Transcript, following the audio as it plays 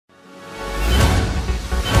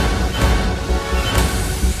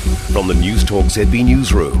From the Newstalk ZB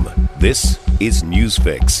Newsroom, this is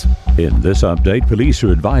Newsfix. In this update, police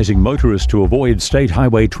are advising motorists to avoid State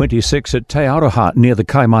Highway 26 at Te Aroha near the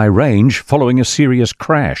Kaimai Range following a serious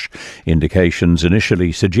crash. Indications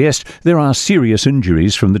initially suggest there are serious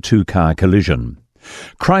injuries from the two-car collision.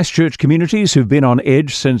 Christchurch communities who've been on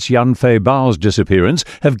edge since Yanfei Bao's disappearance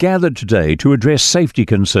have gathered today to address safety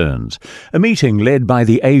concerns. A meeting led by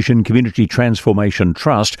the Asian Community Transformation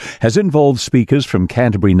Trust has involved speakers from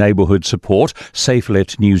Canterbury Neighbourhood Support,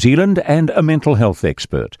 SafeLet New Zealand and a mental health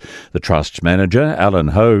expert. The Trust's manager, Alan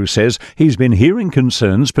Ho, says he's been hearing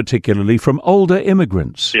concerns particularly from older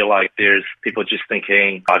immigrants. I feel like there's people just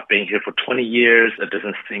thinking, I've been here for 20 years, it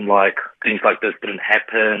doesn't seem like things like this didn't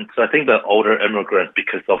happen. So I think the older immigrants,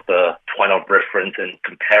 because of the point of reference and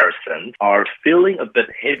comparison, are feeling a bit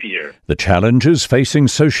heavier. The challenges facing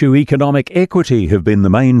socio-economic equity have been the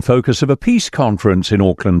main focus of a peace conference in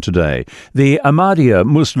Auckland today. The Ahmadiyya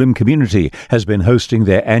Muslim community has been hosting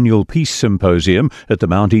their annual peace symposium at the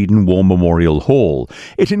Mount Eden War Memorial Hall.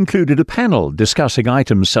 It included a panel discussing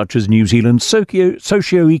items such as New Zealand's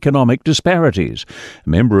socio-economic disparities. A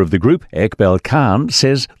member of the group, Ekbal Khan,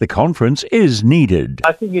 says the conference is needed.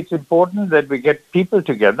 I think it's important that we get people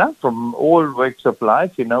together from all walks of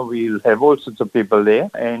life. We'll have all sorts of people there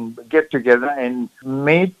and get together and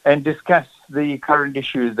meet and discuss the current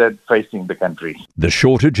issues that are facing the country. The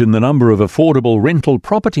shortage in the number of affordable rental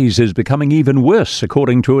properties is becoming even worse,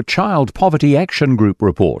 according to a Child Poverty Action Group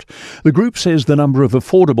report. The group says the number of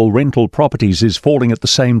affordable rental properties is falling at the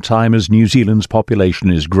same time as New Zealand's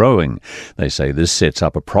population is growing. They say this sets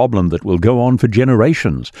up a problem that will go on for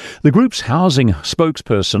generations. The group's housing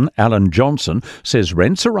spokesperson, Alan Johnson, says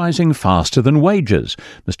rents are rising faster than wages.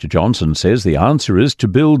 Mr. Johnson says the answer is to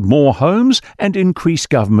build more homes and increase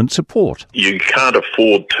government support. You can't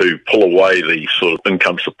afford to pull away the sort of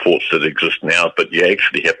income supports that exist now, but you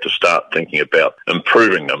actually have to start thinking about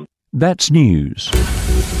improving them. That's news.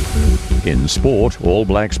 In sport, All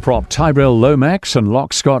Blacks prop Tyrell Lomax and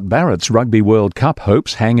lock Scott Barrett's Rugby World Cup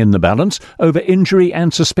hopes hang in the balance over injury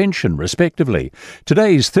and suspension, respectively.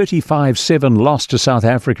 Today's 35-7 loss to South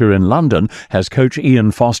Africa in London has coach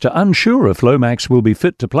Ian Foster unsure if Lomax will be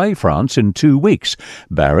fit to play France in 2 weeks.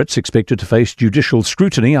 Barrett's expected to face judicial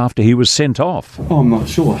scrutiny after he was sent off. I'm not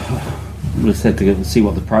sure. We'll just have to see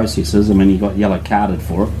what the process is. I mean, he got yellow carded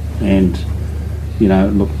for it, and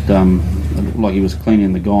it looked like he was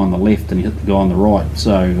cleaning the guy on the left and he hit the guy on the right.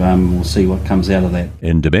 So we'll see what comes out of that.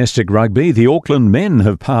 In domestic rugby, the Auckland men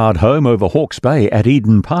have powered home over Hawke's Bay at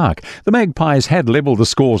Eden Park. The Magpies had levelled the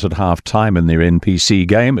scores at half-time in their NPC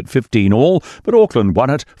game at 15 all, but Auckland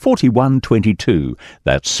won it 41-22.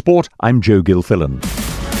 That's sport. I'm Joe Gilfillan.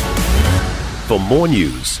 For more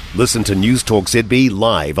news, listen to Newstalk ZB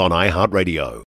live on iHeartRadio.